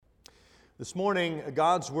This morning,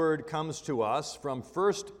 God's Word comes to us from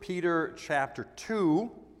 1 Peter chapter 2.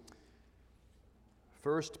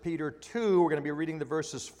 1 Peter 2, we're going to be reading the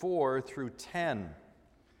verses 4 through 10.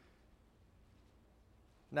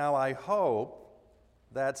 Now, I hope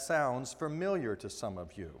that sounds familiar to some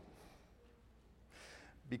of you,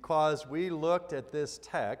 because we looked at this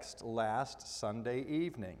text last Sunday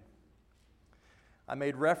evening. I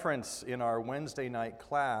made reference in our Wednesday night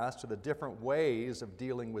class to the different ways of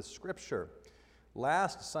dealing with Scripture.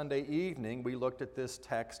 Last Sunday evening, we looked at this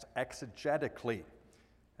text exegetically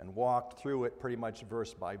and walked through it pretty much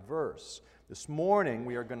verse by verse. This morning,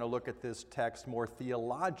 we are going to look at this text more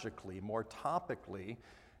theologically, more topically,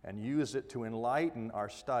 and use it to enlighten our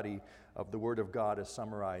study of the Word of God as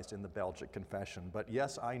summarized in the Belgic Confession. But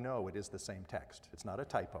yes, I know it is the same text. It's not a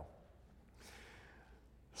typo.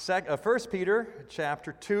 1 Peter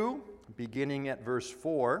chapter 2, beginning at verse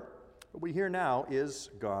 4, what we hear now is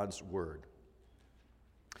God's Word.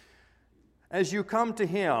 As you come to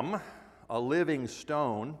Him, a living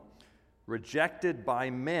stone, rejected by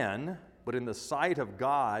men, but in the sight of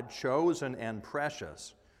God, chosen and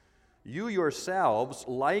precious, you yourselves,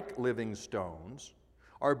 like living stones,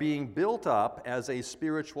 are being built up as a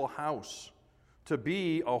spiritual house, to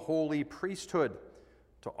be a holy priesthood,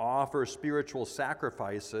 to offer spiritual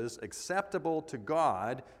sacrifices acceptable to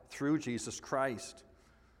God through Jesus Christ.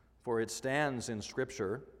 For it stands in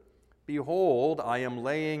Scripture, "Behold, I am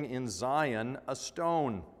laying in Zion a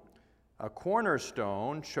stone, a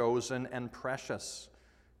cornerstone chosen and precious,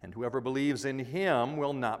 and whoever believes in him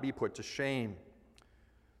will not be put to shame."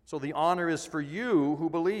 So the honor is for you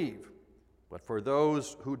who believe, but for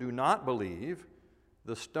those who do not believe,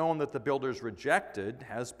 the stone that the builders rejected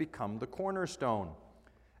has become the cornerstone,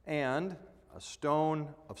 and a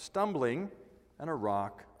stone of stumbling and a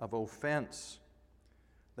rock of offense.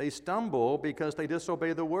 They stumble because they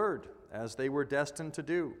disobey the word, as they were destined to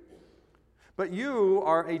do. But you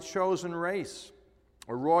are a chosen race,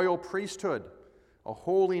 a royal priesthood, a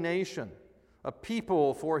holy nation, a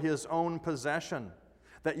people for his own possession,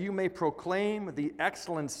 that you may proclaim the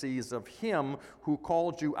excellencies of him who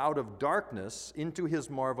called you out of darkness into his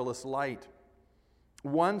marvelous light.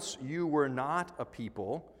 Once you were not a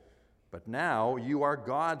people, but now you are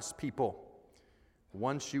God's people.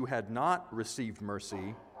 Once you had not received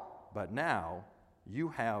mercy, but now you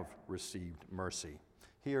have received mercy.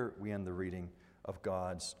 Here we end the reading of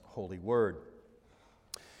God's holy word.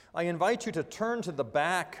 I invite you to turn to the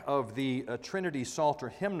back of the Trinity Psalter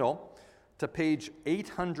hymnal to page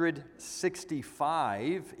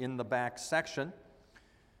 865 in the back section.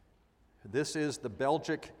 This is the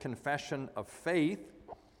Belgic Confession of Faith,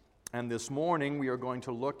 and this morning we are going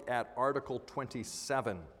to look at Article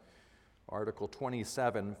 27. Article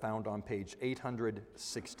 27, found on page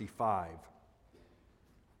 865.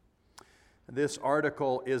 This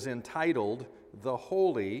article is entitled, "The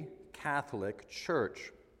Holy Catholic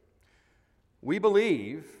Church." We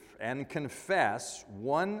believe and confess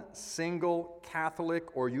one single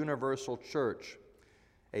Catholic or universal church,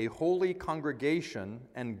 a holy congregation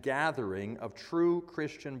and gathering of true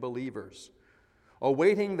Christian believers,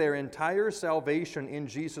 awaiting their entire salvation in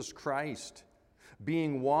Jesus Christ,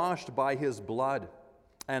 being washed by his blood,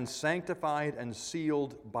 and sanctified and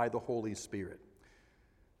sealed by the Holy Spirit.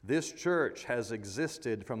 This church has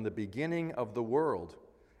existed from the beginning of the world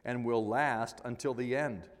and will last until the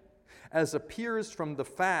end, as appears from the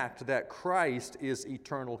fact that Christ is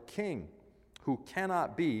eternal King, who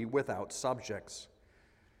cannot be without subjects.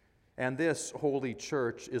 And this holy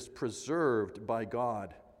church is preserved by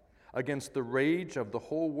God against the rage of the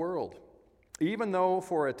whole world, even though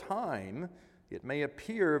for a time it may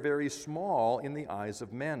appear very small in the eyes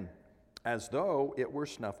of men, as though it were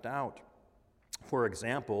snuffed out. For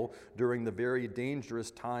example, during the very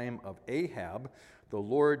dangerous time of Ahab, the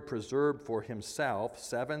Lord preserved for himself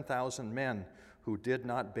 7,000 men who did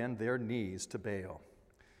not bend their knees to Baal.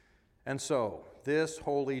 And so, this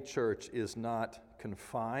holy church is not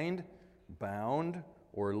confined, bound,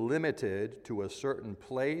 or limited to a certain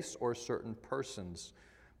place or certain persons,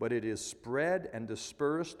 but it is spread and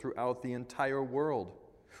dispersed throughout the entire world,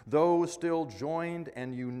 though still joined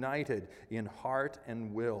and united in heart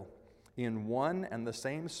and will, in one and the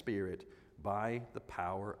same Spirit, by the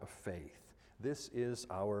power of faith. This is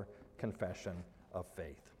our confession of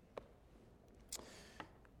faith.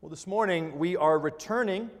 Well, this morning we are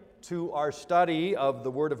returning to our study of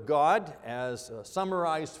the Word of God as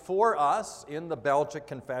summarized for us in the Belgic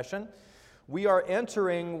Confession. We are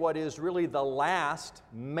entering what is really the last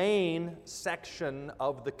main section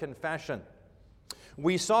of the confession.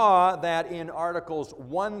 We saw that in Articles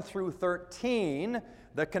 1 through 13,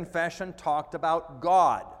 the confession talked about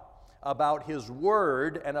God, about His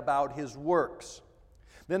Word and about His works.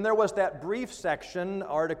 Then there was that brief section,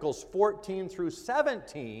 Articles 14 through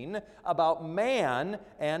 17, about man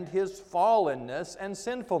and his fallenness and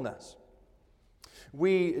sinfulness.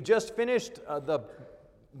 We just finished the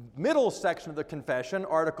middle section of the confession,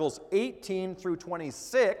 Articles 18 through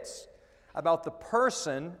 26, about the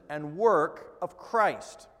person and work of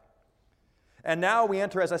Christ. And now we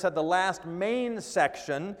enter, as I said, the last main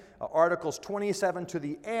section, Articles 27 to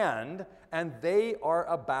the end, and they are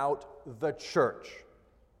about the church.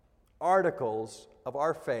 Articles of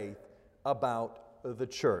our faith about the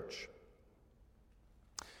church.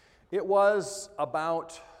 It was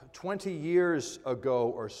about 20 years ago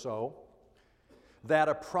or so that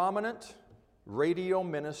a prominent radio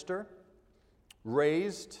minister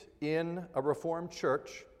raised in a Reformed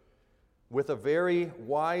church with a very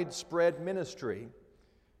widespread ministry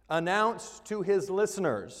announced to his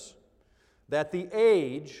listeners that the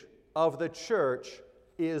age of the church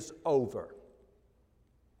is over.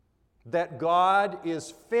 That God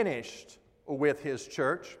is finished with His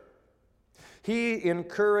church. He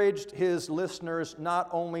encouraged his listeners not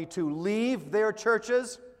only to leave their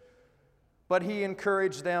churches, but he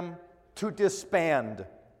encouraged them to disband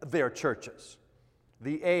their churches.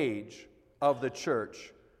 The age of the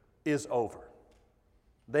church is over.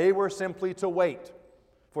 They were simply to wait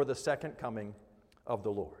for the second coming of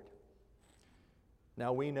the Lord.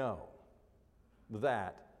 Now we know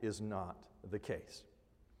that is not the case.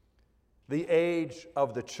 The age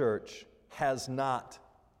of the church has not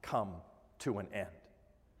come to an end.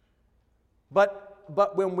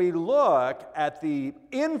 But when we look at the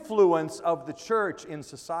influence of the church in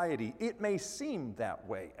society, it may seem that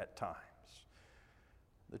way at times.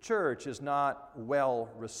 The church is not well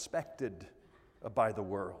respected by the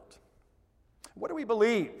world. What do we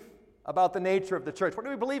believe about the nature of the church? What do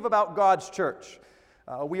we believe about God's church?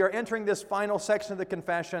 We are entering this final section of the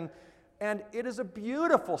confession, and it is a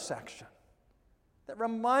beautiful section that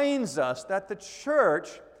reminds us that the church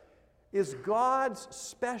is God's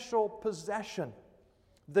special possession.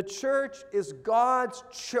 The church is God's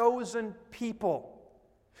chosen people.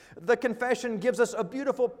 The confession gives us a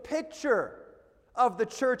beautiful picture of the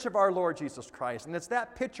church of our Lord Jesus Christ, and it's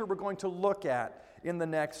that picture we're going to look at in the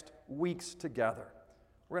next weeks together.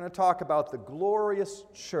 We're going to talk about the glorious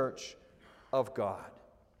church of God.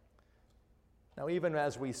 Now, even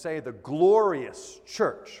as we say the glorious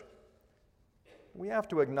church, we have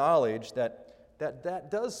to acknowledge that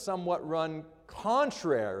does somewhat run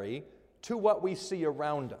contrary to what we see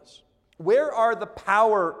around us. Where are the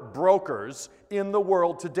power brokers in the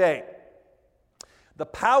world today? The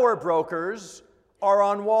power brokers are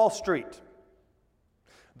on Wall Street.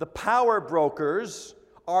 The power brokers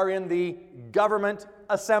are in the government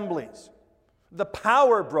assemblies. The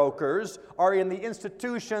power brokers are in the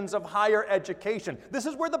institutions of higher education. This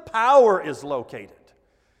is where the power is located.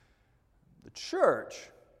 The church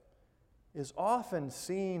is often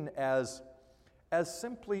seen as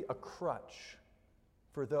simply a crutch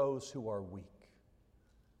for those who are weak.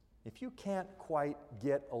 If you can't quite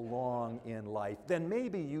get along in life, then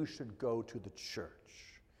maybe you should go to the church.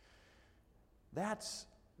 That's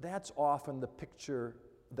often the picture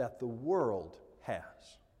that the world has.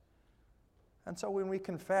 And so when we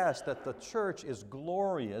confess that the church is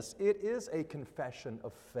glorious, it is a confession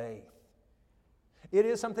of faith. It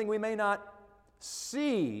is something we may not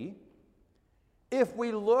see if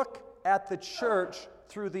we look at the church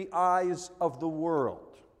through the eyes of the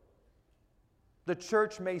world. The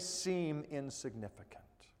church may seem insignificant.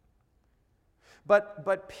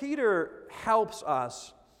 But Peter helps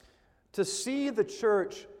us to see the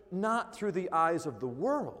church not through the eyes of the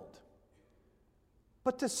world,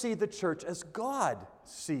 but to see the church as God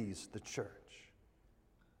sees the church.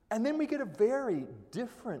 And then we get a very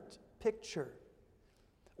different picture.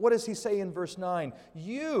 What does he say in verse 9?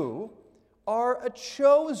 You are a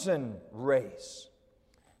chosen race,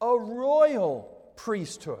 a royal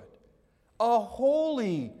priesthood, a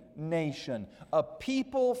holy nation, a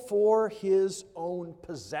people for his own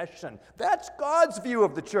possession. That's God's view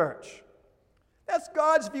of the church. That's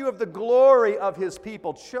God's view of the glory of his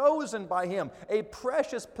people, chosen by him, a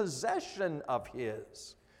precious possession of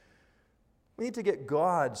his. We need to get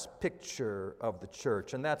God's picture of the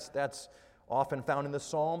church, and that's often found in the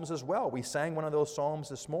Psalms as well. We sang one of those Psalms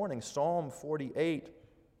this morning, Psalm 48,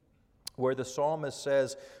 where the psalmist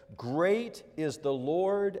says, "Great is the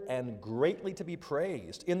Lord and greatly to be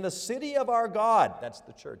praised in the city of our God." That's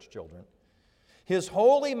the church, children. "His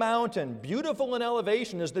holy mountain, beautiful in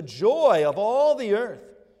elevation, is the joy of all the earth.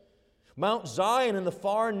 Mount Zion in the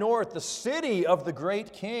far north, the city of the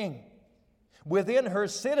great King. Within her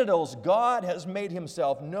citadels, God has made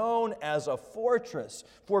himself known as a fortress.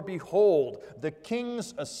 For behold, the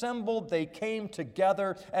kings assembled, they came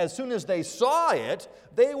together. As soon as they saw it,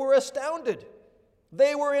 they were astounded.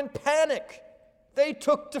 They were in panic. They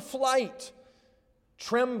took to flight.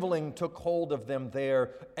 Trembling took hold of them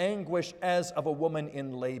there, anguish as of a woman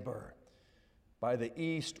in labor. By the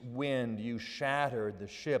east wind you shattered the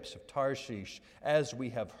ships of Tarshish. As we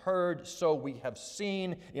have heard, so we have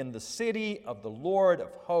seen in the city of the Lord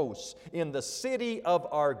of hosts, in the city of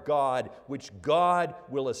our God, which God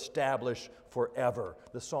will establish forever.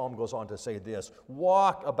 The psalm goes on to say this: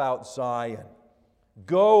 walk about Zion,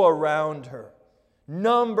 go around her.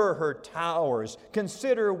 Number her towers,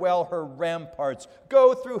 consider well her ramparts,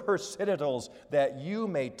 go through her citadels, that you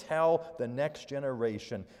may tell the next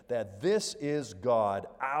generation that this is God,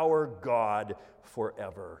 our God,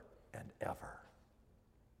 forever and ever.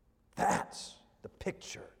 That's the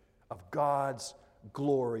picture of God's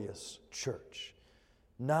glorious church.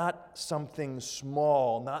 Not something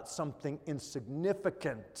small, not something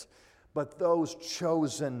insignificant, but those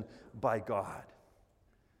chosen by God.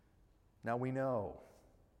 Now we know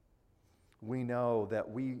that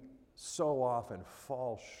we so often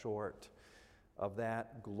fall short of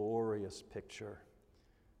that glorious picture.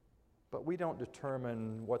 But we don't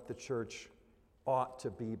determine what the church ought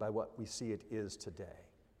to be by what we see it is today.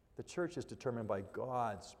 The church is determined by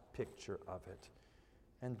God's picture of it.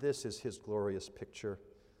 And this is his glorious picture.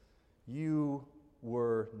 You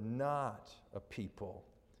were not a people,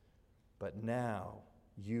 but now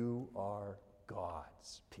you are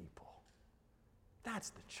God's people.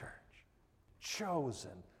 That's the church.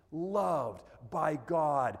 Chosen, loved by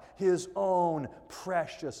God, his own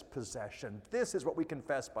precious possession. This is what we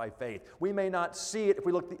confess by faith. We may not see it if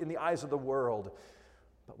we look in the eyes of the world,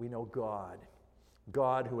 but we know God.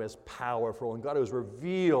 God who is powerful and God who has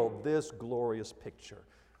revealed this glorious picture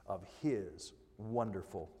of his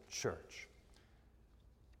wonderful church.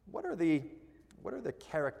 What are the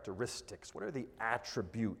characteristics? What are the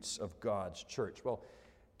attributes of God's church? Well,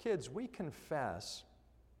 kids, we confess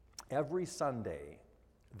every Sunday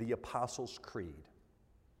the Apostles' Creed.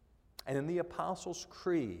 And in the Apostles'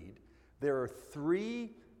 Creed, there are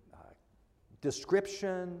three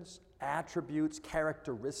descriptions, attributes,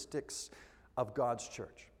 characteristics of God's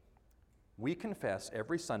church. We confess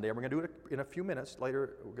every Sunday, and we're going to do it in a few minutes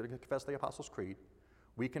later, we're going to confess the Apostles' Creed.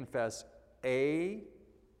 We confess a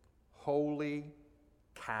holy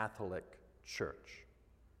Catholic church.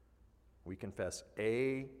 We confess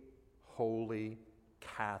a holy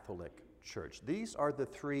Catholic church. These are the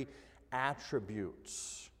three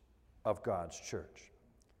attributes of God's church.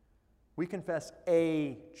 We confess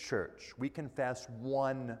a church. We confess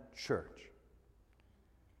one church.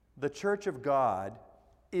 The church of God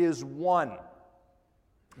is one.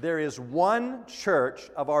 There is one church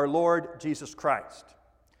of our Lord Jesus Christ.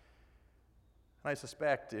 And I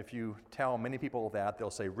suspect if you tell many people that,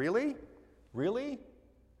 they'll say, really? Really?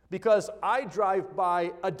 Because I drive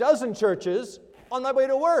by a dozen churches on my way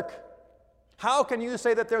to work. How can you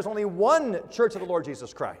say that there's only one church of the Lord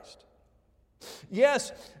Jesus Christ?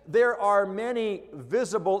 Yes, there are many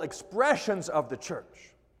visible expressions of the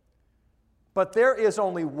church, but there is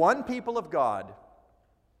only one people of God,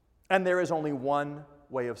 and there is only one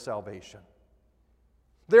way of salvation.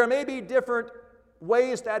 There may be different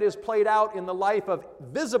ways that is played out in the life of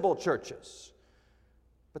visible churches,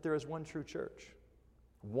 but there is one true church,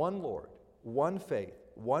 one Lord, one faith,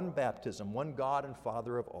 one baptism, one God and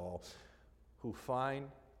Father of all, who find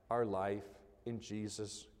our life in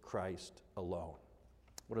Jesus Christ alone.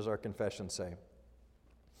 What does our confession say?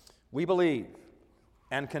 We believe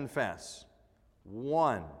and confess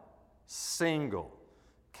one single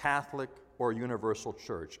Catholic or universal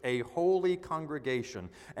church, a holy congregation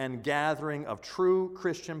and gathering of true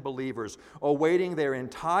Christian believers awaiting their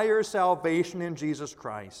entire salvation in Jesus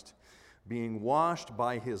Christ, being washed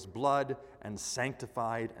by his blood and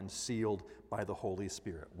sanctified and sealed by the Holy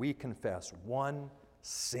Spirit. We confess one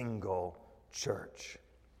single church.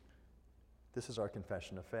 This is our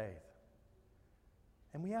confession of faith.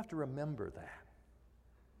 And we have to remember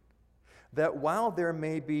that while there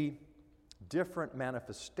may be different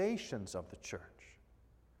manifestations of the church,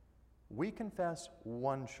 we confess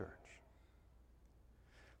one church.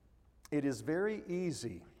 It is very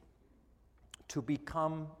easy to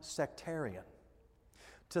become sectarian,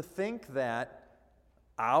 to think that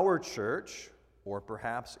our church, or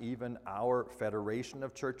perhaps even our federation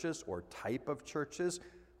of churches or type of churches,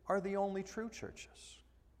 are the only true churches.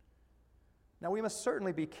 Now, we must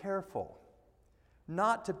certainly be careful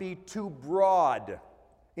not to be too broad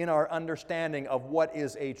in our understanding of what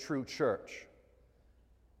is a true church.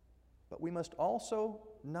 but we must also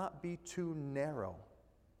not be too narrow.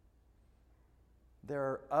 There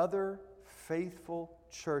are other faithful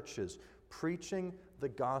churches preaching the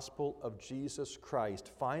gospel of Jesus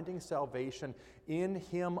Christ, finding salvation in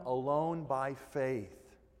Him alone by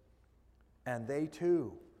faith. And they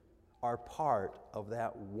too are part of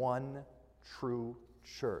that one true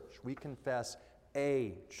church. We confess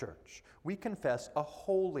a church. We confess a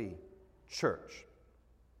holy church.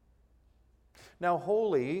 Now,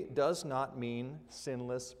 holy does not mean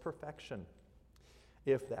sinless perfection.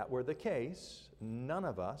 If that were the case, none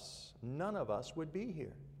of us would be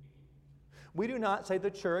here. We do not say the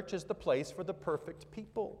church is the place for the perfect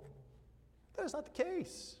people. That is not the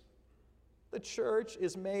case. The church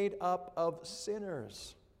is made up of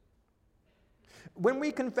sinners. When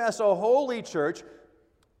we confess a holy church,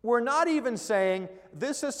 we're not even saying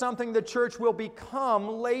this is something the church will become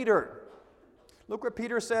later. Look what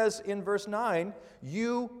Peter says in verse 9.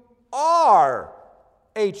 You are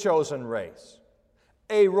a chosen race,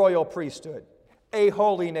 a royal priesthood, a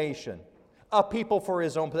holy nation, a people for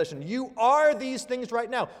His own possession. You are these things right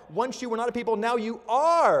now. Once you were not a people, now you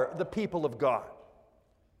are the people of God.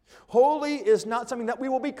 Holy is not something that we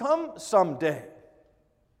will become someday.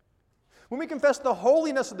 When we confess the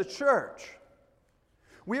holiness of the church,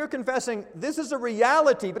 we are confessing this is a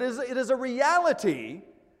reality, but it is a reality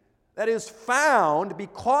that is found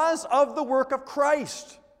because of the work of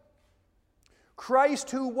Christ. Christ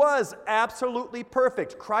who was absolutely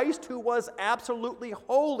perfect. Christ who was absolutely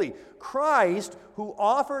holy. Christ who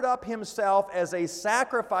offered up Himself as a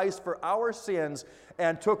sacrifice for our sins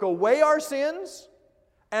and took away our sins,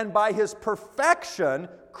 and by His perfection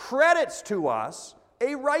credits to us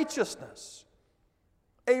a righteousness.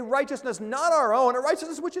 A righteousness not our own, a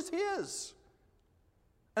righteousness which is His.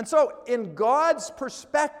 And so, in God's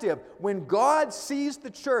perspective, when God sees the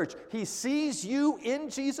church, He sees you in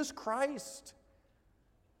Jesus Christ.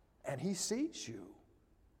 And He sees you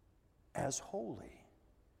as holy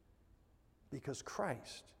because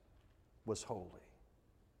Christ was holy.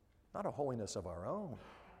 Not a holiness of our own,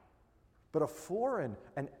 but a foreign,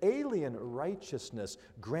 an alien righteousness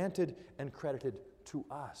granted and credited to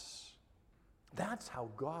us. That's how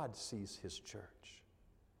God sees His church.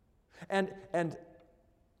 And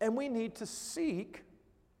we need to seek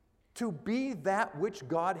to be that which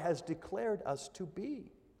God has declared us to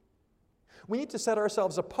be. We need to set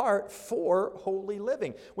ourselves apart for holy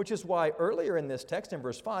living, which is why earlier in this text, in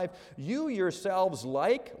verse 5, you yourselves,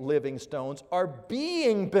 like living stones, are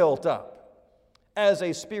being built up as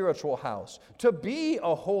a spiritual house, to be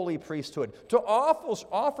a holy priesthood, to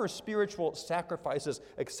offer spiritual sacrifices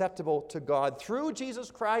acceptable to God through Jesus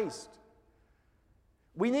Christ.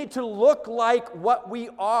 We need to look like what we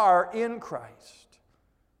are in Christ.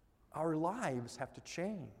 Our lives have to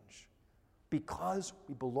change because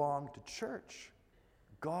we belong to church,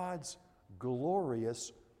 God's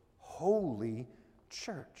glorious, holy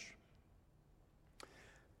church.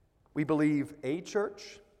 We believe a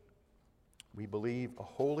church. We believe a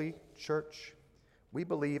holy church. We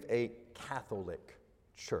believe a Catholic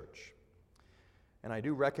church. And I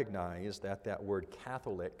do recognize that that word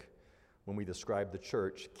Catholic, when we describe the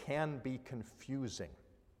church, can be confusing.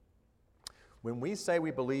 When we say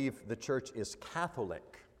we believe the church is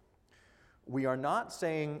Catholic, we are not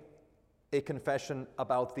saying a confession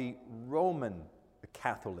about the Roman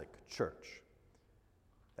Catholic Church.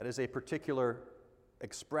 That is a particular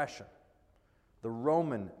expression, the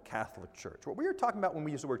Roman Catholic Church. What we are talking about when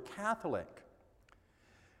we use the word Catholic,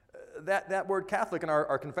 that word Catholic, and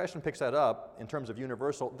our confession picks that up in terms of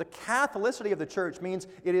universal, the Catholicity of the church means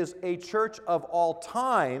it is a church of all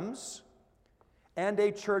times and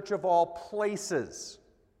a church of all places.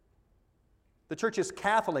 The church is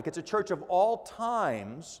Catholic. It's a church of all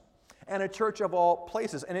times and a church of all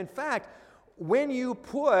places. And in fact, when you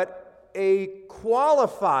put a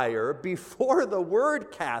qualifier before the word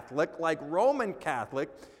Catholic, like Roman Catholic,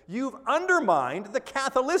 you've undermined the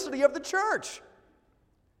Catholicity of the church.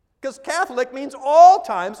 Because Catholic means all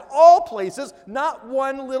times, all places, not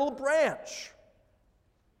one little branch.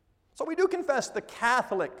 So we do confess the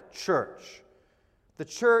Catholic Church, the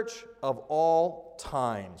church of all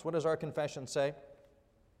times. What does our confession say?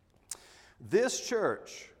 This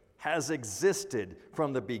church has existed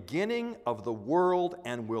from the beginning of the world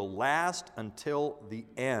and will last until the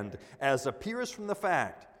end, as appears from the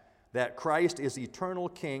fact that Christ is eternal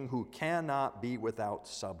King who cannot be without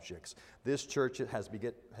subjects. This church has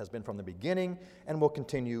been from the beginning and will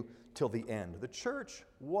continue till the end. The church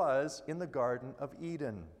was in the Garden of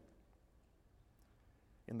Eden.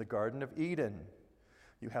 In the Garden of Eden,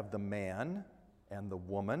 you have the man and the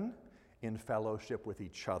woman in fellowship with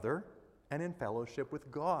each other and in fellowship with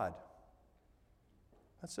God.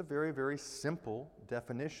 That's a very, very simple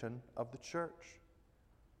definition of the church.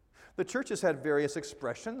 The church has had various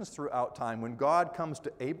expressions throughout time. When God comes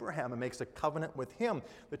to Abraham and makes a covenant with him,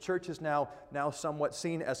 the church is now somewhat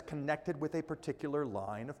seen as connected with a particular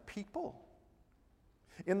line of people.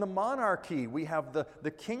 In the monarchy, we have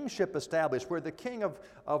the kingship established, where the king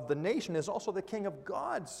of the nation is also the king of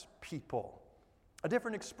God's people, a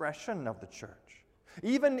different expression of the church.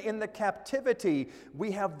 Even in the captivity,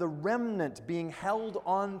 we have the remnant being held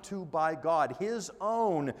onto by God, his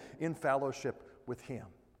own, in fellowship with him.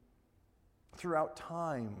 Throughout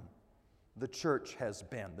time, the church has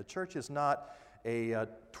been. The church is not a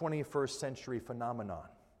 21st century phenomenon.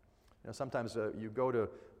 Sometimes you go to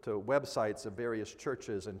websites of various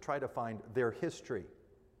churches and try to find their history.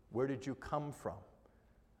 Where did you come from?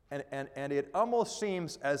 And it almost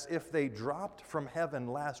seems as if they dropped from heaven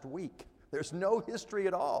last week. There's no history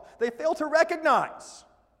at all. They fail to recognize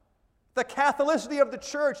the Catholicity of the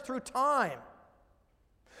church through time.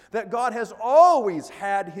 That God has always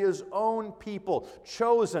had his own people,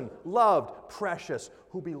 chosen, loved, precious,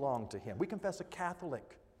 who belong to him. We confess a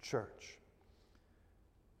Catholic church.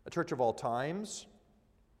 A church of all times,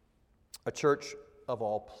 a church of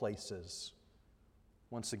all places.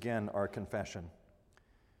 Once again, our confession.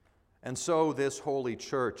 And so this holy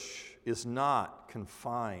church is not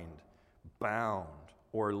confined, bound,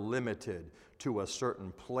 or limited to a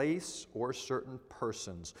certain place or certain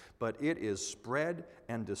persons, but it is spread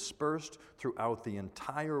and dispersed throughout the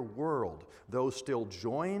entire world, though still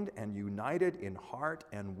joined and united in heart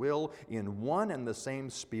and will in one and the same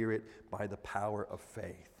Spirit by the power of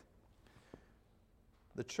faith.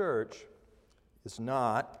 The church is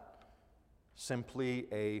not simply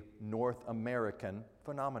a North American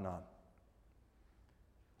phenomenon.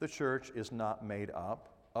 The church is not made up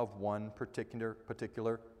of one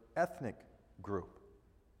particular ethnic group.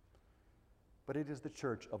 But it is the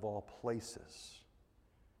church of all places.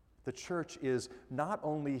 The church is not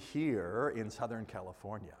only here in Southern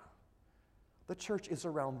California. The church is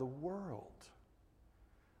around the world.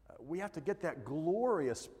 We have to get that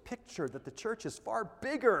glorious picture that the church is far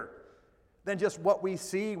bigger than just what we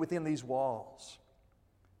see within these walls.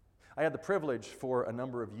 I had the privilege for a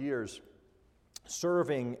number of years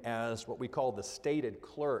serving as what we call the stated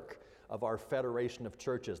clerk of our Federation of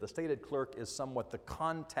Churches. The stated clerk is somewhat the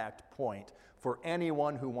contact point for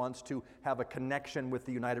anyone who wants to have a connection with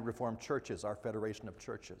the United Reformed Churches, our Federation of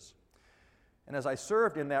Churches. And as I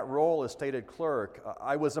served in that role as stated clerk,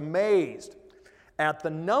 I was amazed at the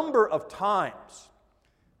number of times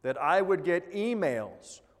that I would get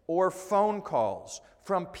emails or phone calls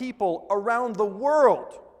from people around the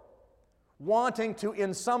world wanting to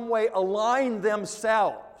in some way align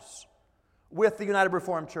themselves with the United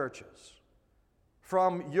Reformed Churches,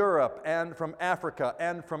 from Europe and from Africa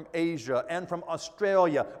and from Asia and from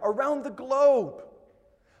Australia, around the globe,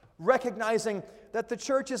 recognizing that the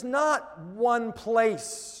church is not one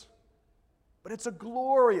place, but it's a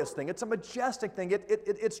glorious thing, it's a majestic thing,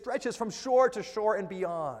 it stretches from shore to shore and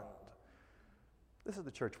beyond. This is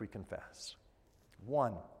the church we confess.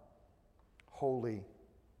 One holy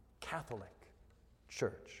Catholic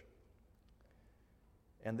church.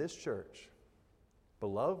 And this church,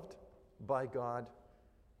 beloved by God,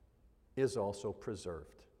 is also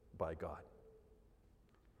preserved by God.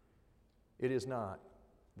 It is not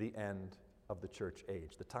the end of the church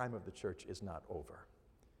age. The time of the church is not over.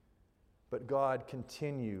 But God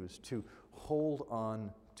continues to hold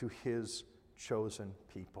on to his chosen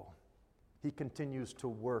people. He continues to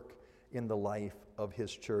work in the life of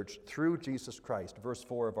his church through Jesus Christ. Verse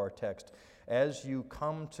 4 of our text, as you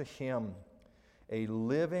come to him, a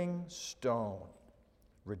living stone,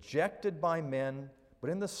 rejected by men, but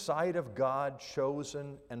in the sight of God,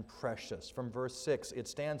 chosen and precious. From verse 6, it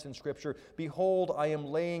stands in Scripture, behold, I am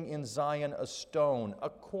laying in Zion a stone, a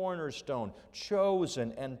cornerstone,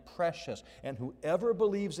 chosen and precious, and whoever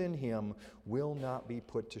believes in him will not be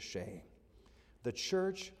put to shame. The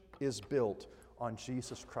church is built on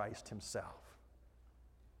Jesus Christ himself.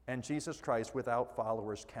 And Jesus Christ without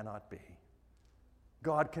followers cannot be.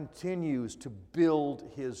 God continues to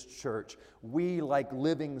build his church. We, like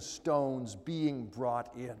living stones, being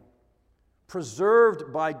brought in,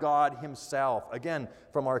 preserved by God himself. Again,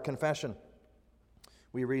 from our confession,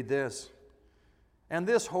 we read this, and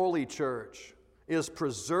this holy church is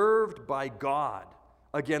preserved by God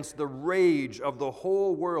against the rage of the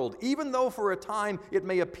whole world, even though for a time it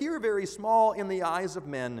may appear very small in the eyes of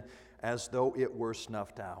men, as though it were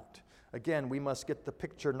snuffed out. Again, we must get the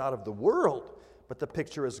picture not of the world, but the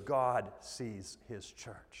picture as God sees his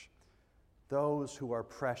church. Those who are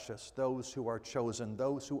precious, those who are chosen,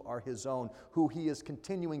 those who are his own, who he is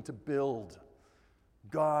continuing to build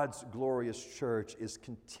God's glorious church is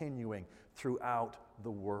continuing throughout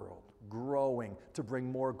the world, growing to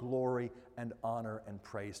bring more glory and honor and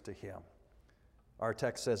praise to Him. Our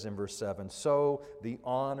text says in verse 7, so the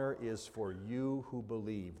honor is for you who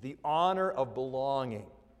believe. The honor of belonging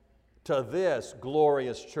to this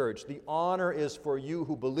glorious church. The honor is for you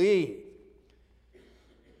who believe.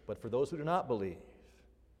 But for those who do not believe,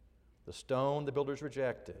 the stone the builders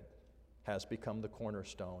rejected has become the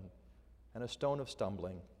cornerstone, and a stone of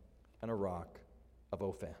stumbling, and a rock of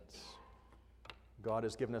offense. God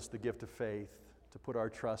has given us the gift of faith to put our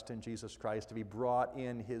trust in Jesus Christ, to be brought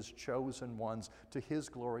in His chosen ones to His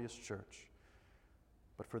glorious church.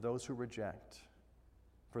 But for those who reject,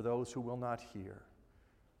 for those who will not hear,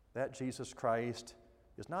 that Jesus Christ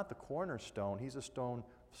is not the cornerstone. He's a stone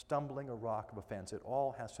stumbling, a rock of offense. It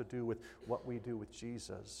all has to do with what we do with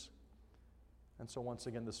Jesus. And so once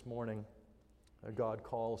again this morning, God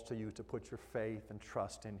calls to you to put your faith and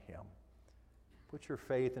trust in Him. Put your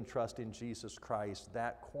faith and trust in Jesus Christ,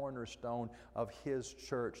 that cornerstone of His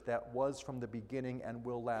church that was from the beginning and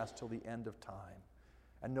will last till the end of time.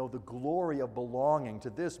 And know the glory of belonging to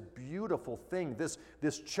this beautiful thing,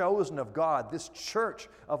 this chosen of God, this church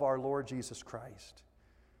of our Lord Jesus Christ.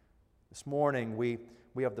 This morning we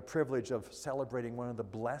have the privilege of celebrating one of the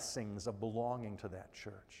blessings of belonging to that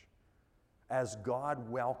church. As God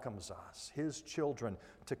welcomes us, His children,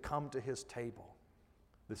 to come to His table.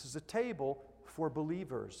 This is a table for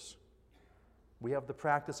believers. We have the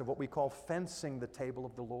practice of what we call fencing the table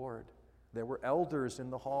of the Lord. There were elders in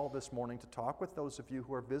the hall this morning to talk with those of you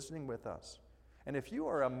who are visiting with us. And if you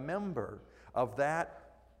are a member of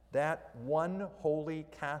that one holy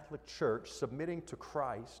Catholic Church submitting to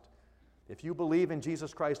Christ, if you believe in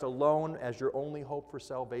Jesus Christ alone as your only hope for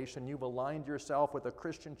salvation, you've aligned yourself with a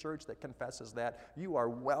Christian church that confesses that, you are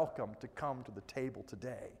welcome to come to the table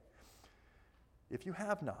today. If you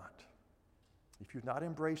have not, if you've not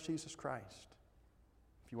embraced Jesus Christ,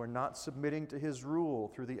 if you are not submitting to His rule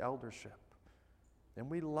through the eldership, then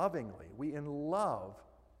we in love,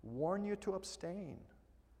 warn you to abstain,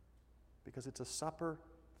 because it's a supper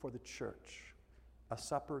for the church, a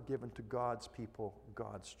supper given to God's people,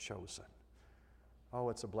 God's chosen. Oh,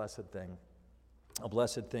 it's a blessed thing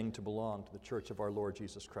to belong to the church of our Lord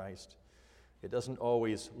Jesus Christ. It doesn't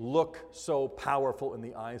always look so powerful in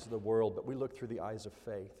the eyes of the world, but we look through the eyes of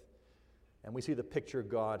faith, and we see the picture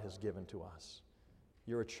God has given to us.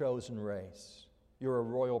 You're a chosen race. You're a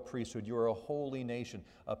royal priesthood. You're a holy nation,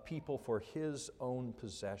 a people for His own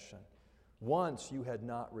possession. Once you had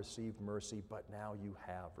not received mercy, but now you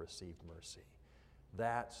have received mercy.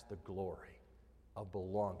 That's the glory of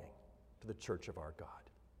belonging to the church of our God.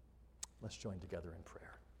 Let's join together in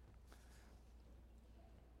prayer.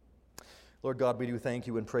 Lord God, we do thank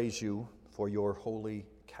You and praise You for Your holy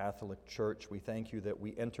Catholic Church. We thank You that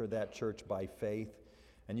we enter that church by faith,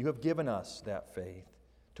 and You have given us that faith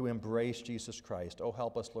to embrace Jesus Christ. Oh,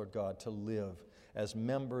 help us, Lord God, to live as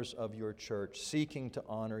members of Your church, seeking to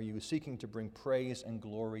honor You, seeking to bring praise and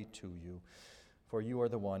glory to You, for You are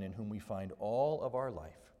the one in whom we find all of our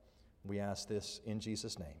life. We ask this in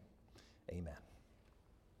Jesus' name. Amen.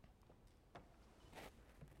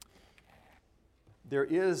 There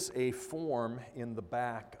is a form in the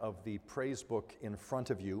back of the praise book in front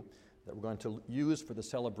of you that we're going to use for the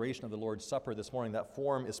celebration of the Lord's Supper this morning. That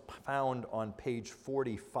form is found on page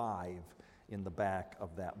 45 in the back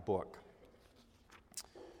of that book.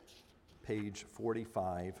 Page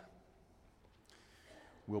 45.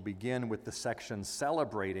 We'll begin with the section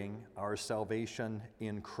celebrating our salvation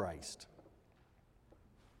in Christ.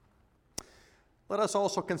 Let us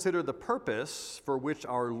also consider the purpose for which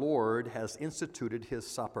our Lord has instituted His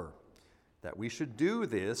supper, that we should do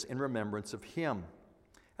this in remembrance of Him.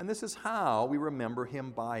 And this is how we remember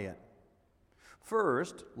Him by it.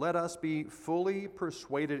 First, let us be fully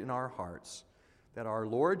persuaded in our hearts that our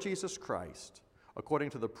Lord Jesus Christ, according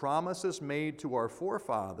to the promises made to our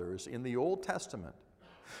forefathers in the Old Testament,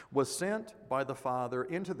 was sent by the Father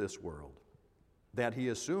into this world, that He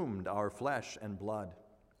assumed our flesh and blood,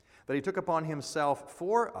 that He took upon Himself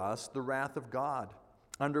for us the wrath of God,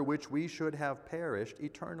 under which we should have perished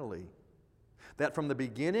eternally, that from the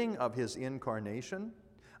beginning of His incarnation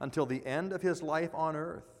until the end of His life on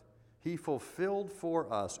earth, He fulfilled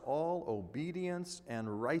for us all obedience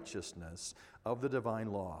and righteousness of the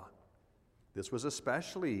divine law. This was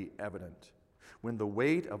especially evident when the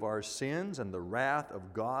weight of our sins and the wrath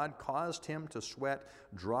of God caused Him to sweat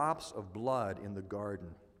drops of blood in the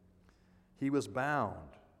garden. He was bound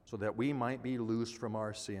so that we might be loosed from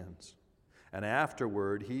our sins. And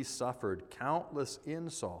afterward He suffered countless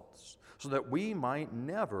insults so that we might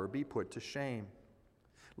never be put to shame.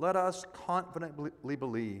 Let us confidently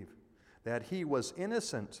believe that he was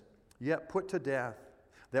innocent, yet put to death,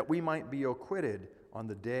 that we might be acquitted on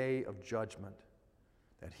the day of judgment,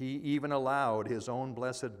 that he even allowed his own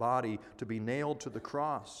blessed body to be nailed to the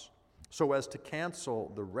cross, so as to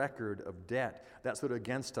cancel the record of debt that stood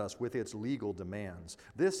against us with its legal demands.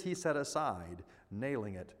 This he set aside,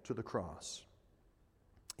 nailing it to the cross.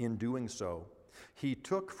 In doing so, he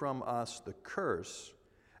took from us the curse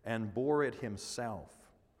and bore it himself,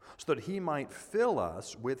 so that he might fill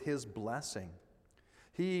us with his blessing.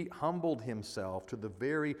 He humbled himself to the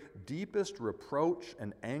very deepest reproach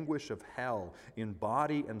and anguish of hell in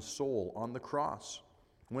body and soul on the cross,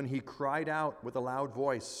 when he cried out with a loud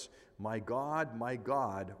voice, my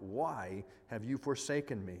God, why have you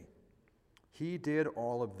forsaken me?" He did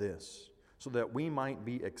all of this so that we might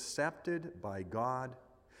be accepted by God,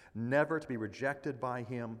 never to be rejected by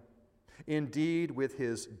him. Indeed, with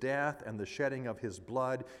his death and the shedding of his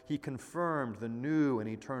blood, he confirmed the new and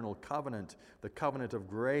eternal covenant, the covenant of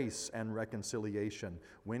grace and reconciliation,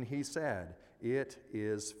 when he said, "It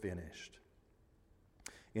is finished,"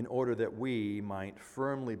 in order that we might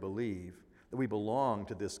firmly believe that we belong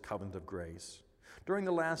to this covenant of grace. During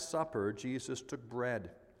the Last Supper, Jesus took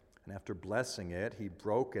bread, and after blessing it, he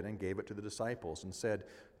broke it and gave it to the disciples and said,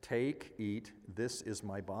 "Take, eat, this is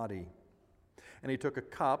my body." And he took a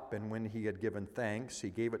cup, and when he had given thanks, he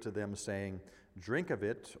gave it to them, saying, "Drink of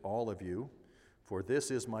it, all of you, for this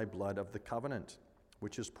is my blood of the covenant,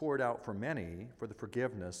 which is poured out for many for the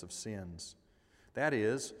forgiveness of sins. That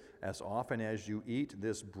is, as often as you eat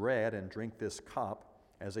this bread and drink this cup,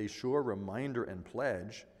 as a sure reminder and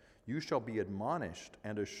pledge, you shall be admonished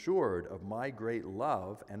and assured of my great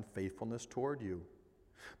love and faithfulness toward you.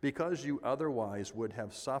 Because you otherwise would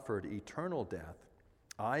have suffered eternal death,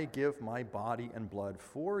 I give my body and blood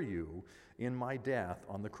for you in my death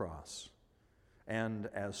on the cross. And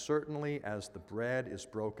as certainly as the bread is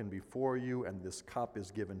broken before you and this cup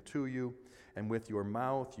is given to you, and with your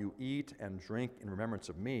mouth you eat and drink in remembrance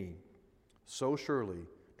of me, so surely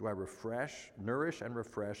do I nourish and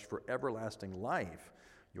refresh for everlasting life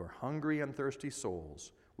your hungry and thirsty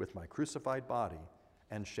souls with my crucified body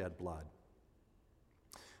and shed blood."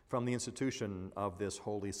 From the institution of this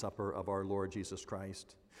Holy Supper of our Lord Jesus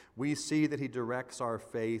Christ, we see that he directs our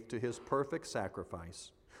faith to his perfect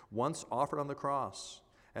sacrifice, once offered on the cross,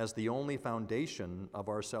 as the only foundation of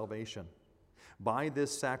our salvation. By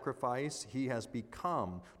this sacrifice, he has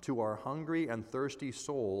become to our hungry and thirsty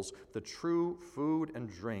souls the true food and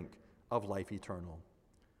drink of life eternal.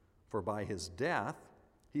 For by his death,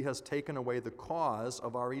 he has taken away the cause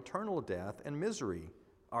of our eternal death and misery,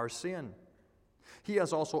 our sin. He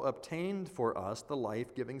has also obtained for us the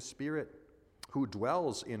life-giving Spirit, who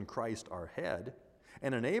dwells in Christ our head,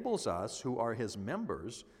 and enables us, who are his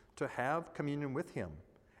members, to have communion with him,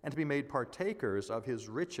 and to be made partakers of his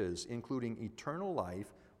riches, including eternal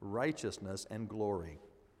life, righteousness, and glory.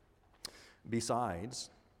 Besides,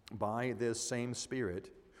 by this same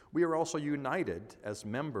Spirit, we are also united as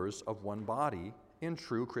members of one body in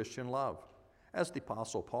true Christian love. As the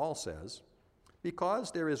Apostle Paul says,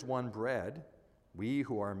 "Because there is one bread, we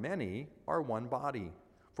who are many are one body,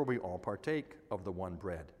 for we all partake of the one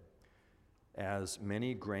bread. As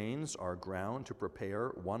many grains are ground to prepare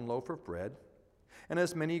one loaf of bread, and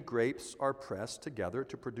as many grapes are pressed together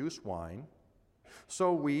to produce wine,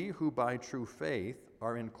 so we who by true faith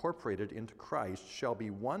are incorporated into Christ shall be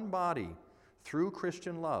one body through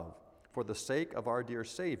Christian love for the sake of our dear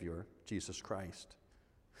Savior, Jesus Christ.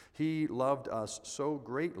 He loved us so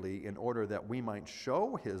greatly in order that we might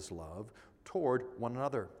show his love toward one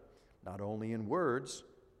another, not only in words,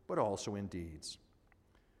 but also in deeds.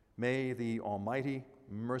 May the Almighty,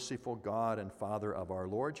 merciful God and Father of our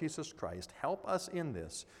Lord Jesus Christ help us in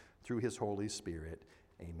this through his Holy Spirit.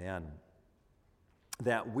 Amen.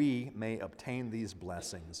 That we may obtain these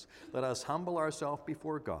blessings, let us humble ourselves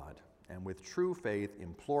before God and with true faith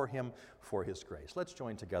implore him for his grace. Let's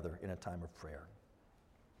join together in a time of prayer.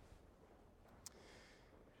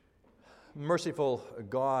 Merciful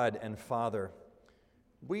God and Father,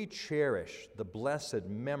 we cherish the blessed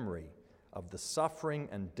memory of the suffering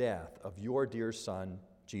and death of your dear Son,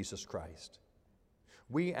 Jesus Christ.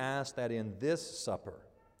 We ask that in this supper,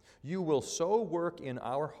 you will so work in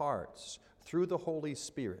our hearts through the Holy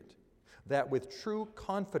Spirit that with true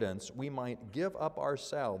confidence we might give up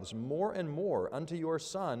ourselves more and more unto your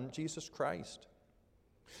Son, Jesus Christ.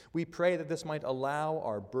 We pray that this might allow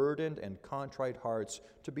our burdened and contrite hearts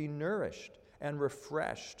to be nourished and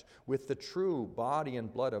refreshed with the true body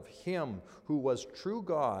and blood of him who was true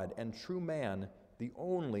God and true man, the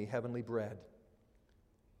only heavenly bread.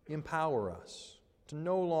 Empower us to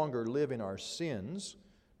no longer live in our sins,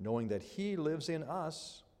 knowing that he lives in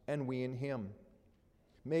us and we in him.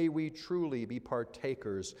 May we truly be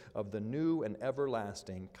partakers of the new and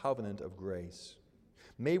everlasting covenant of grace.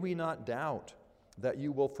 May we not doubt that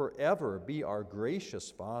you will forever be our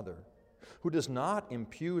gracious Father, who does not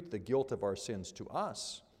impute the guilt of our sins to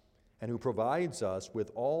us, and who provides us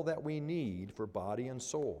with all that we need for body and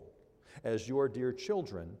soul, as your dear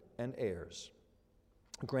children and heirs.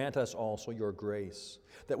 Grant us also your grace,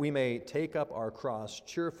 that we may take up our cross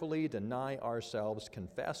cheerfully, deny ourselves,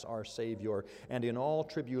 confess our Savior, and in all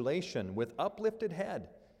tribulation, with uplifted head,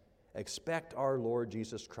 expect our Lord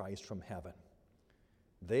Jesus Christ from heaven.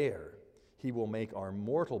 There he will make our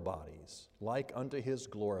mortal bodies like unto his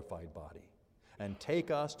glorified body, and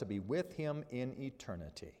take us to be with him in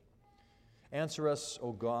eternity. Answer us,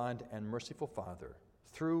 O God and merciful Father,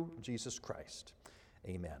 through Jesus Christ.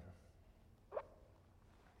 Amen.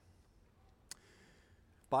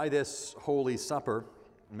 By this Holy Supper,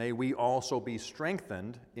 may we also be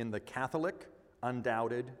strengthened in the Catholic,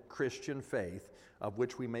 undoubted Christian faith of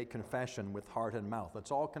which we make confession with heart and mouth.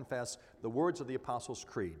 Let's all confess the words of the Apostles'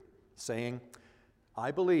 Creed, saying,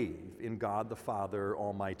 I believe in God the Father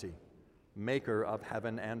Almighty, maker of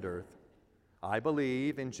heaven and earth. I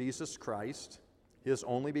believe in Jesus Christ, his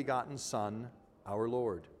only begotten Son, our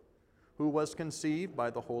Lord, who was conceived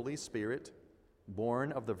by the Holy Spirit,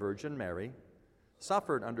 born of the Virgin Mary,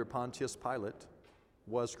 suffered under Pontius Pilate,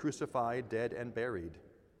 was crucified, dead, and buried.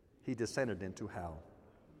 He descended into hell.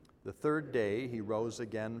 The third day he rose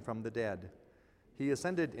again from the dead. He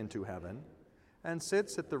ascended into heaven and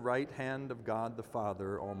sits at the right hand of God the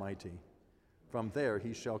Father Almighty. From there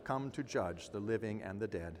he shall come to judge the living and the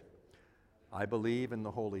dead. I believe in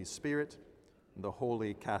the Holy Spirit, in the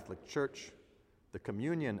Holy Catholic Church, the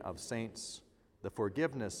communion of saints, the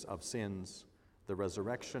forgiveness of sins, the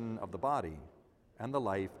resurrection of the body, and the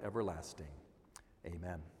life everlasting.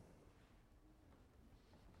 Amen.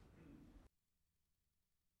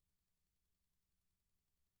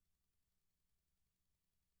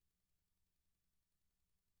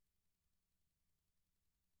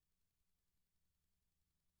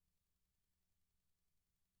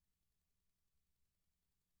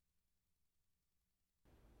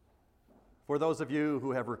 For those of you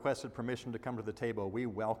who have requested permission to come to the table, we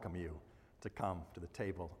welcome you to come to the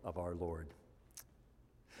table of our Lord.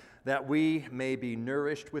 That we may be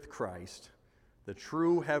nourished with Christ, the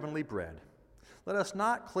true heavenly bread, let us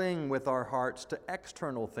not cling with our hearts to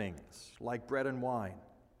external things like bread and wine,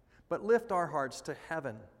 but lift our hearts to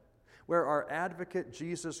heaven, where our advocate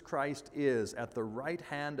Jesus Christ is at the right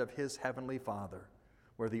hand of his heavenly Father,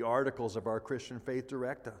 where the articles of our Christian faith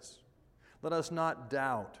direct us. Let us not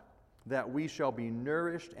doubt that we shall be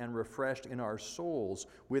nourished and refreshed in our souls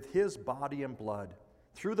with his body and blood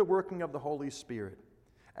through the working of the Holy Spirit,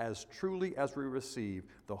 as truly as we receive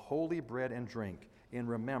the holy bread and drink in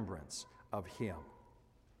remembrance of him.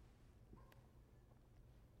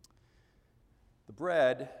 The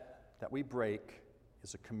bread that we break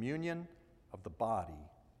is a communion of the body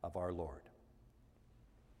of our Lord.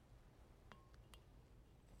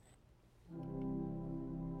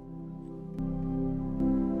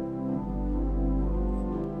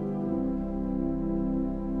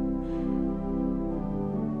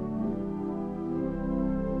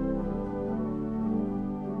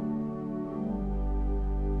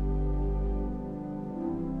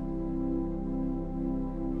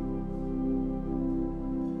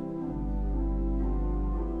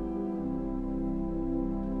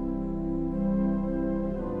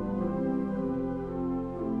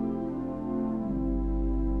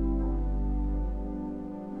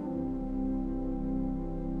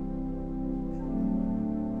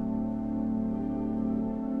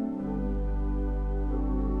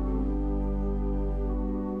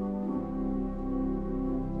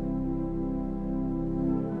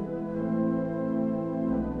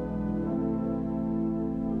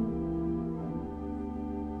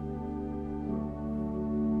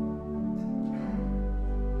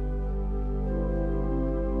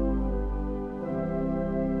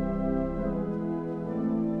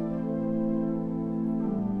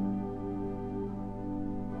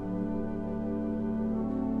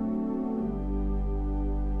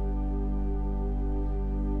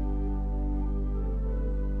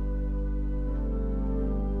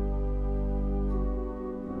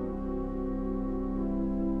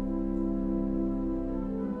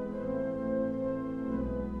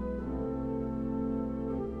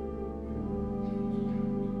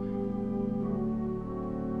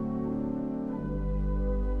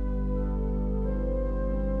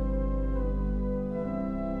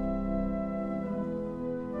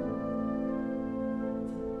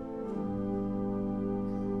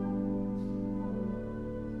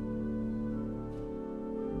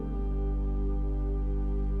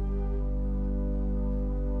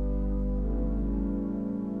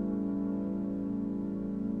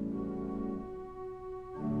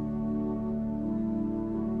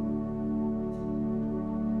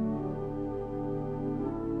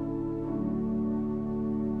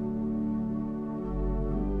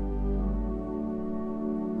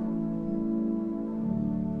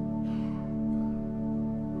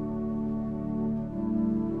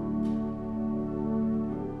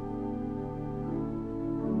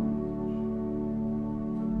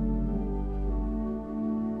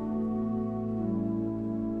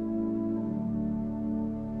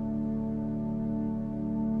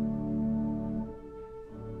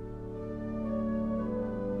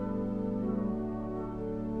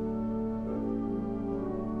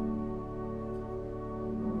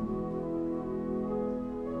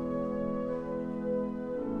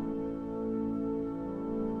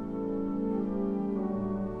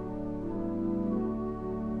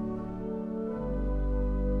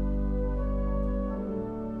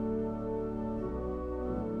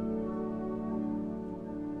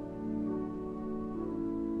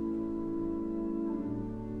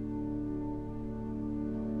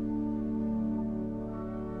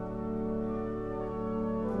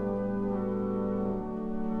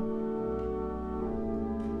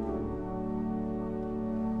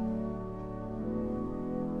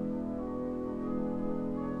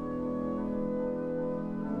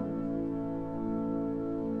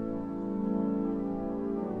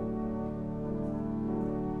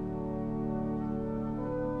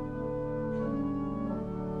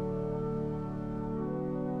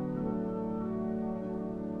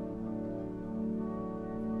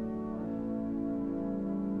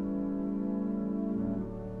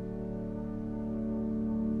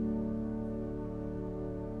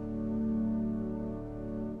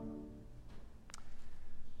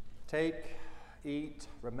 Take, eat,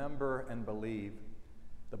 remember, and believe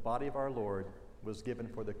the body of our Lord was given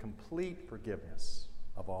for the complete forgiveness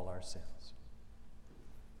of all our sins.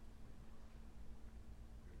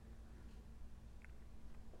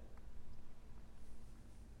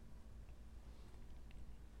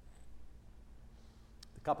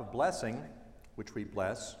 The cup of blessing, which we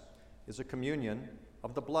bless, is a communion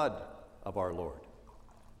of the blood of our Lord.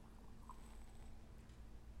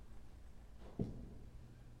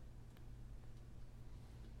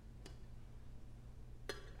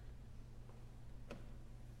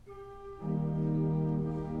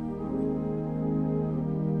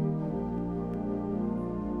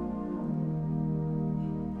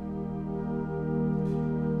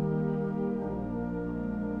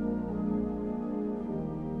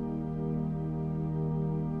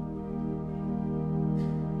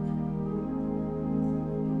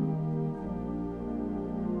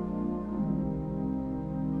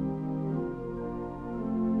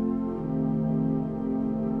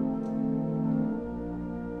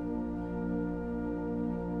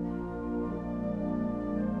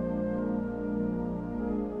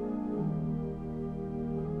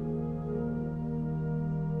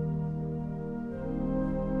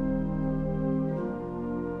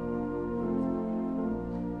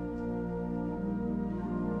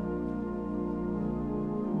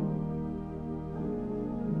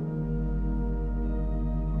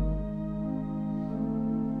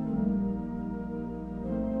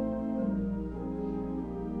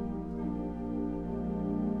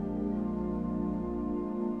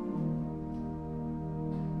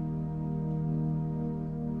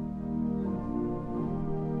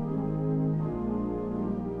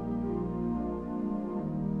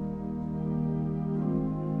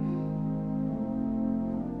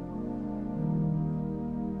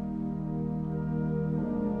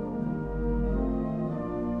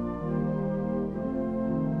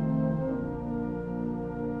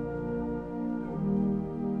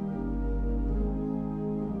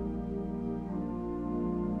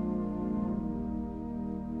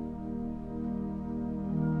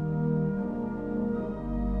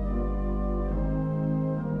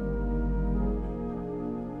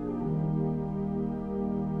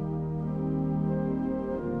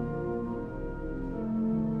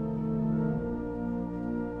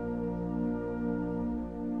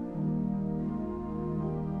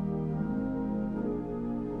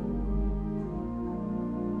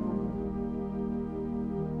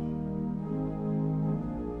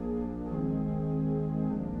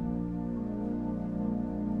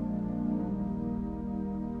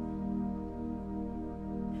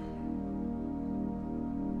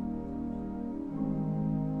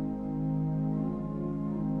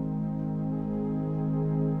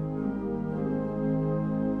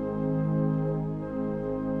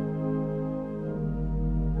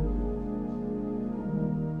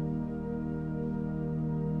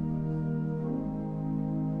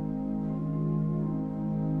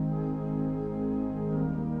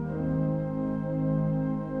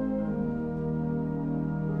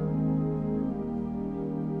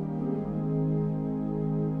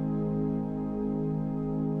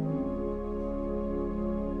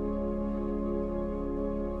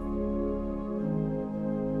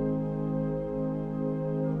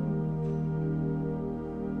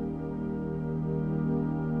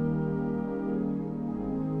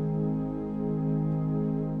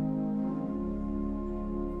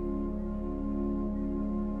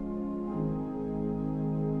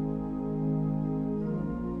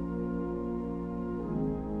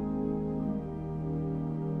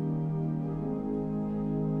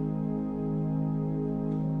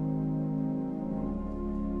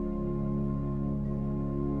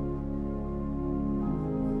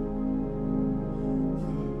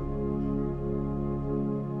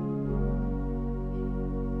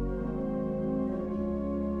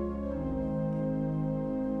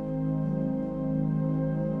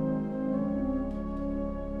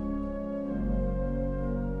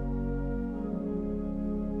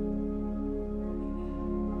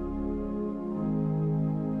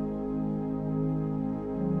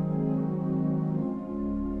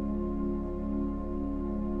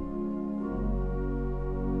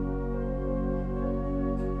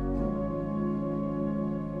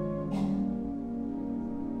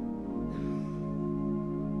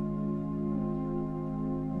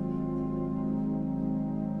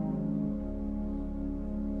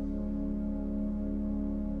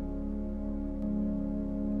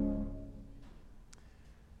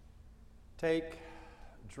 Take,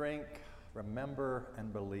 drink, remember,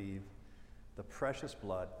 and believe the precious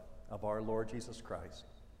blood of our Lord Jesus Christ,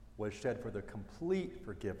 was shed for the complete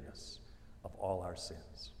forgiveness of all our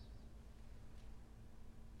sins.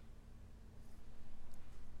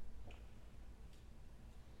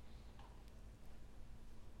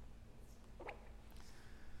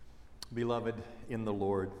 Beloved in the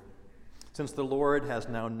Lord, since the Lord has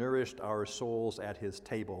now nourished our souls at his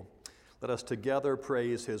table, let us together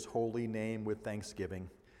praise his holy name with thanksgiving.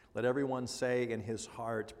 Let everyone say in his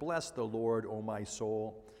heart, "Bless the Lord, O my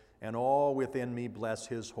soul, and all within me bless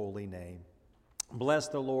his holy name. Bless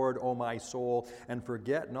the Lord, O my soul, and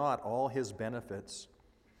forget not all his benefits,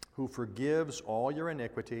 who forgives all your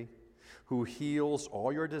iniquity, who heals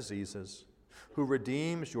all your diseases, who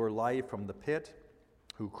redeems your life from the pit,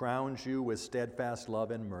 who crowns you with steadfast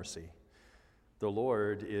love and mercy. The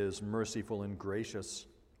Lord is merciful and gracious,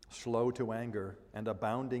 slow to anger, and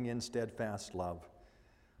abounding in steadfast love.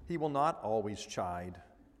 He will not always chide,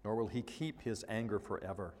 nor will he keep his anger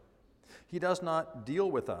forever. He does not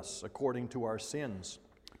deal with us according to our sins,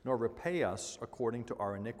 nor repay us according to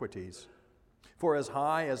our iniquities. For as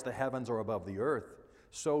high as the heavens are above the earth,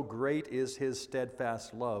 so great is his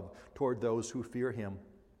steadfast love toward those who fear him.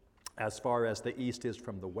 As far as the east is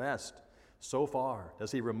from the west, so far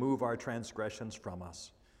does he remove our transgressions from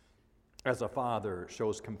us. As a father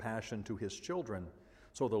shows compassion to his children,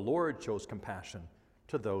 so the Lord shows compassion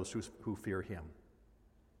to those who fear him.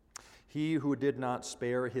 He who did not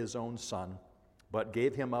spare his own son, but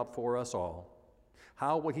gave him up for us all,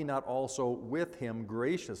 how will he not also with him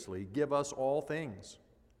graciously give us all things?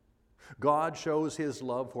 God shows his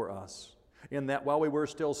love for us, in that while we were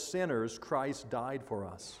still sinners, Christ died for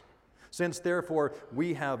us. Since therefore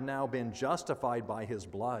we have now been justified by his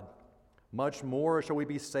blood, much more shall we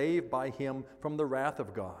be saved by him from the wrath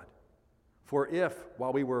of God. For if,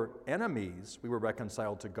 while we were enemies, we were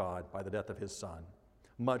reconciled to God by the death of his Son,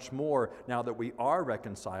 much more, now that we are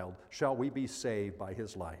reconciled, shall we be saved by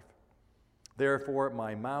his life. Therefore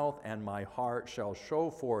my mouth and my heart shall show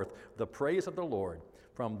forth the praise of the Lord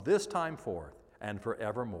from this time forth and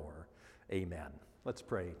forevermore. Amen. Let's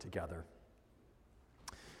pray together.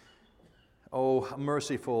 O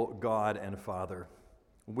merciful God and Father,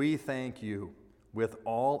 we thank you with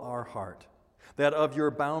all our heart that of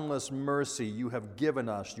your boundless mercy you have given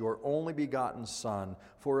us your only begotten Son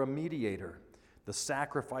for a mediator, the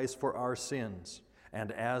sacrifice for our sins,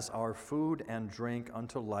 and as our food and drink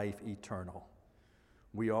unto life eternal.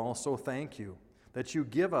 We also thank you that you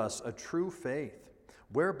give us a true faith,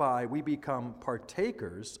 whereby we become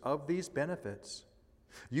partakers of these benefits.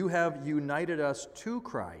 You have united us to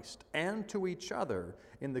Christ and to each other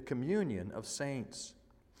in the communion of saints.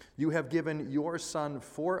 You have given your Son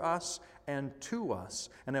for us and to us,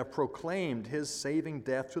 and have proclaimed his saving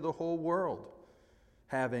death to the whole world.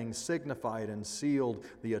 Having signified and sealed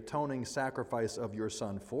the atoning sacrifice of your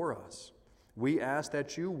Son for us, we ask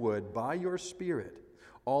that you would, by your Spirit,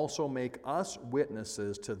 also make us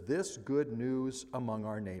witnesses to this good news among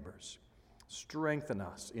our neighbors. Strengthen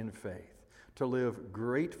us in faith to live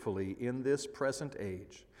gratefully in this present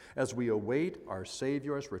age as we await our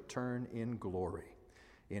Savior's return in glory.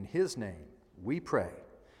 In his name we pray.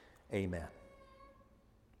 Amen.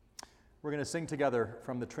 We're going to sing together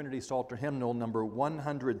from the Trinity Psalter hymnal number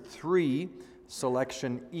 103,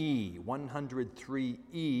 selection E.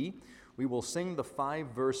 103E. We will sing the 5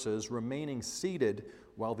 verses remaining seated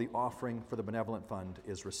while the offering for the Benevolent Fund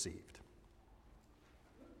is received.